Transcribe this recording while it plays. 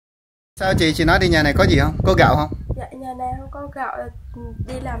Sao chị nói đi nhà này có gì không? Có gạo không? Dạ nhà này không có gạo,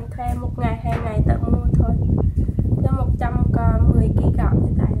 đi làm thuê một ngày 2 ngày tự mua thôi. Cho 110 kg gạo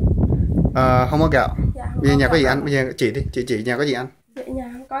như thế. Không có gạo. Dạ, Bây giờ nhà có gì ăn? Bây giờ chị nhà có gì ăn? Dạ nhà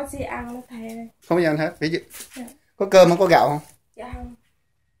không có gì ăn nữa thầy. Không có gì ăn hết. Ví dụ Dạ. có cơm không, có gạo không? Dạ không.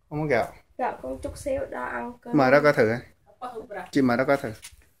 Không có gạo. Gạo cũng chút xíu đó ăn cơm. Mời đó coi thử. Chị mời đó coi thử.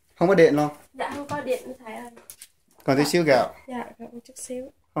 Không có điện luôn. Dạ không có điện nữa thầy ơi. Còn tí xíu gạo. Dạ cũng chút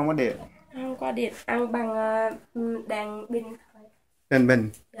xíu. Không có điện. Không có điện, ăn bằng đèn pin thôi. Đèn bình.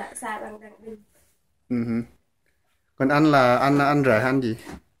 Dạ xài bằng đèn pin. Còn ăn là ăn rời hay ăn gì?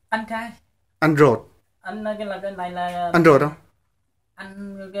 Ăn chay. Ăn rột. Ăn cái này là ăn rột không?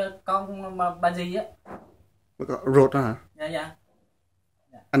 Ăn cái con mà bà gì á. Rột đó hả? Dạ.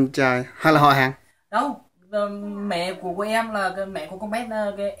 Ăn chay hay là họ hàng? Đâu, mẹ của em là mẹ của con bé,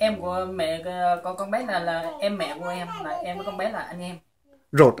 cái em của mẹ con bé là em mẹ của em, là em với con bé là anh em.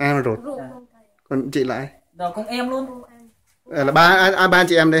 Rột, ai là rột? Dạ. Còn chị lại? Rồi con em luôn. Là ba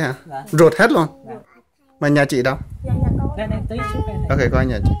chị em đây hả? Dạ. Rột hết luôn. Dạ. Mà nhà chị đâu? Dạ nhà con. Đây tí chút này. Ok, coi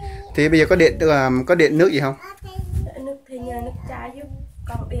nhà chị. Thì bây giờ có điện nước gì không? Nước thì nhờ nước chai giúp,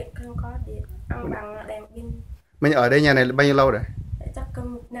 còn điện không có điện, ăn bằng đèn pin. Mình ở đây nhà này bao nhiêu lâu rồi? Chắc cỡ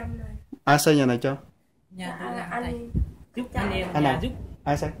 1 năm rồi. Ai xây nhà này cho? Nhà anh giúp anh em anh nhà à? giúp.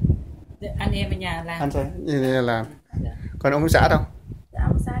 Ai xây? Anh em ở nhà làm. Anh xây làm. Dạ. Còn ông xã đâu? Dạ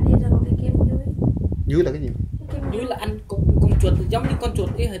ông xã đi rừng đi kiếm dưới. Dưới là cái gì? Dưới là ăn con chuột, giống như con chuột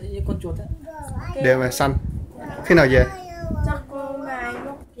ấy, như con chuột á. Đều mà săn. Khi nào về? Chắc mai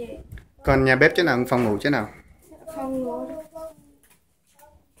mốt về. Còn nhà bếp chỗ nào, phòng ngủ chỗ nào? Phòng ngủ.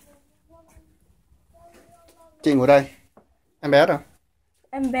 Chị ngủ đây. Em bé đâu?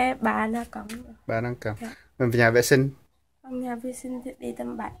 Em bé bà nó cầm. Bà đang cầm. Dạ. Mình về nhà vệ sinh. Nhà vệ sinh thì đi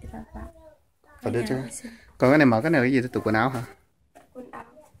tầm 7 rồi bà. Phải đưa chứ. Còn cái này mở cái này cái gì? Tủ quần áo hả? Quần áo.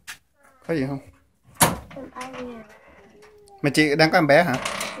 Có gì không? Quần áo nhà. Mà chị đang có em bé hả?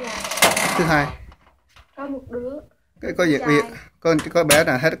 Dạ. Thứ hai. Có một đứa. Có gì? Có bé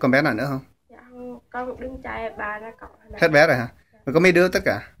nào hết, còn bé nào nữa không? Dạ không, có một đứa trai, bà nó cộng. Hết bé rồi hả? Mà có mấy đứa tất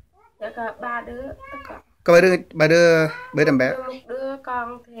cả? Dạ có 3 đứa tất cả. Có ba đứa em bé. Một đứa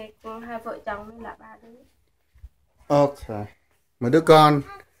con thì cùng 2 vợ chồng nên là 3 đứa. Ok. Một đứa con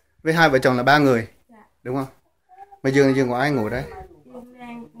với 2 vợ chồng là 3 người. Dạ. Đúng không? Mà giường của ai ngủ đấy?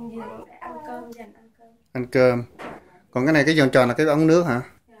 Giường để ăn cơm, dành ăn cơm. Ăn cơm. Còn cái này cái tròn là cái ống nước hả?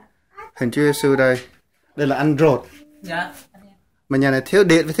 Dạ. Hình Chúa Giêsu đây. Đây là ăn rột. Dạ. Mà nhà này thiếu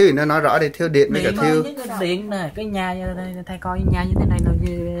điện với thiếu gì nó nói rõ đây, thiếu điện với cả thiếu điện nè, cái nhà đây thầy coi nhà như thế này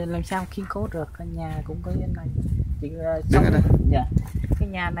là làm sao kiên cố được, cái nhà cũng có cái này chị sống ở đây. Dạ. Cái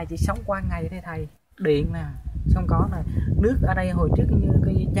nhà này chỉ sống qua ngày đây thầy, điện nè, xong có này, nước ở đây hồi trước như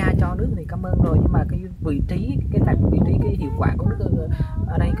cái cha cho nước thì cảm ơn rồi, nhưng mà cái vị trí cái hiệu quả của nước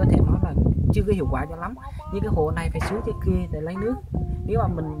ở đây có thể nói là chưa có hiệu quả cho lắm. Như cái hồ này phải xuống trên kia để lấy nước, nếu mà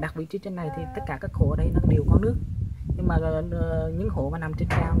mình đặt vị trí trên này thì tất cả các hồ ở đây nó đều có nước, nhưng mà những hộ mà nằm trên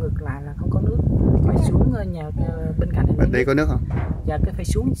cao ngược lại là không có nước, phải xuống nhà bên cạnh này. Đây có nước không? Dạ, cái phải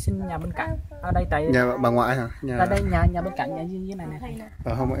xuống xin nhà bên cạnh. Ở đây tại nhà bà ngoại hả? Ở đây nhà bên cạnh, nhà dưới này này.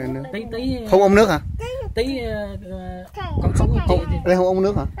 Không có nước. Tí không ống nước hả? Tí con số đây không ống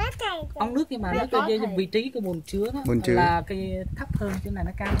nước hả? Ống nước, nhưng mà nó cái vị trí cái bồn chứa đó là cái thấp hơn, chỗ này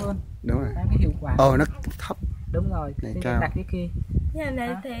nó cao hơn. Đúng rồi. Cái hiệu quả. Nó thấp. Đúng rồi. Thì đặt cái kia. Nhà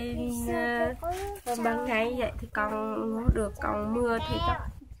này thì ban ngày vậy thì còn ngủ được, còn mưa thì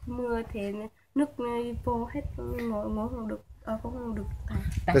mưa thì nước vô hết, ngủ không được, cũng không được.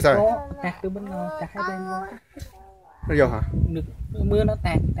 Tạt từ bên ngoài, tạt hai bên vô. Nó vô hả? Được, mưa nó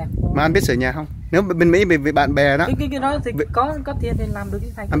tạt vô. Mà anh biết sửa nhà không? Nếu bên Mỹ vì bạn bè đó. Cái đó thì có tiền thì làm được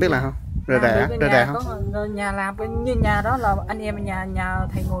cái thầy. Anh biết làm không? Rẻ không? Nhà làm như nhà đó là anh em nhà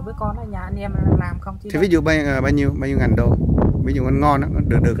thầy ngồi với con đó, nhà anh em làm không chứ. Thì ví dụ bao nhiêu ngàn đô, ví dụ ăn ngon đó,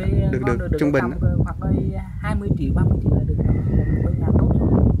 được trung bình đó. Hoặc là 20 triệu 30 triệu là được một nhà tốt rồi.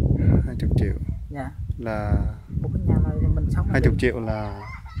 20 triệu. Dạ. Là một cái nhà mà mình sống 20 triệu là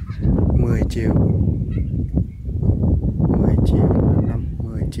 10 triệu. 10 triệu là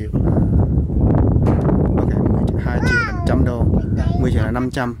 10 triệu là ok, 10 triệu, 2 triệu là 100 đô, 10 triệu là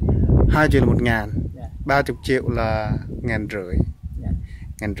 500, 2 triệu là 1.000, 30 triệu là 1.500.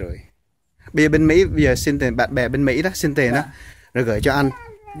 1.500. Bây giờ bên Mỹ bây giờ xin tiền bạn bè bên Mỹ đó, xin tiền đó rồi gửi cho anh.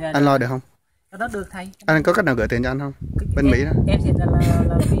 Anh lo được không? Đó được thầy. Anh có cách nào gửi tiền cho anh không? Bên Mỹ đó. Em sẽ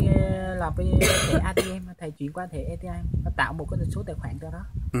là cái thẻ ATM, thầy chuyển qua thẻ ATM, nó tạo một cái số tài khoản cho đó.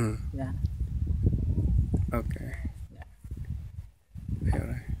 Dạ. Ok. Dạ. Hiểu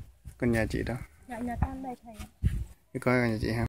rồi. Còn nhà chị đâu? Dạ nhà con đây thầy. Đi coi nhà chị ha.